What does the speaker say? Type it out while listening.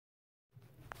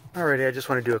Alrighty, I just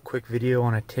want to do a quick video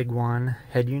on a Tiguan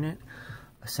head unit.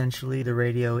 Essentially, the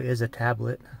radio is a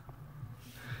tablet.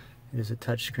 It is a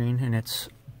touchscreen and it's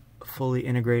fully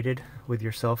integrated with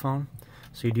your cell phone.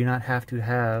 So you do not have to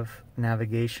have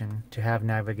navigation to have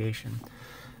navigation.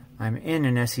 I'm in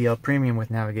an SEL Premium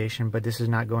with navigation, but this is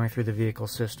not going through the vehicle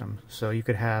system. So you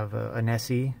could have an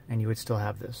SE and you would still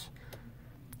have this.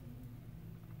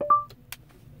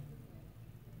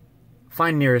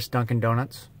 Find nearest Dunkin'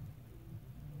 Donuts.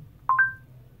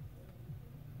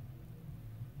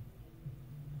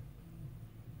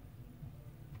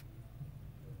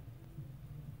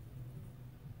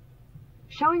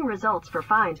 Showing results for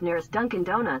find nearest Dunkin'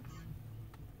 Donuts.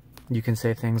 You can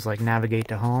say things like navigate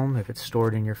to home. If it's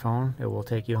stored in your phone, it will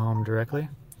take you home directly.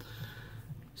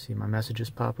 See my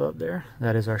messages pop up there.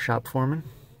 That is our shop foreman.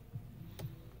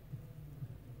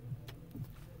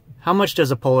 How much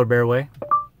does a polar bear weigh?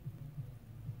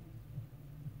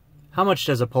 How much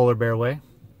does a polar bear weigh?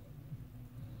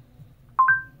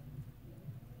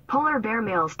 Polar bear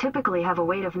males typically have a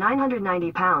weight of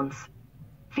 990 pounds.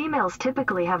 Females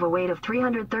typically have a weight of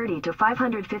 330 to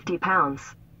 550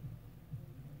 pounds.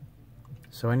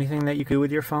 So anything that you can do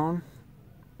with your phone,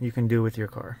 you can do with your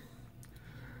car.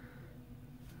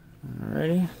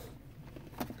 Alrighty.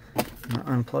 I'm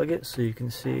going to unplug it so you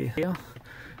can see. It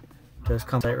does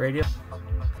come with radio.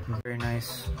 Very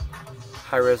nice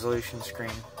high resolution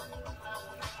screen.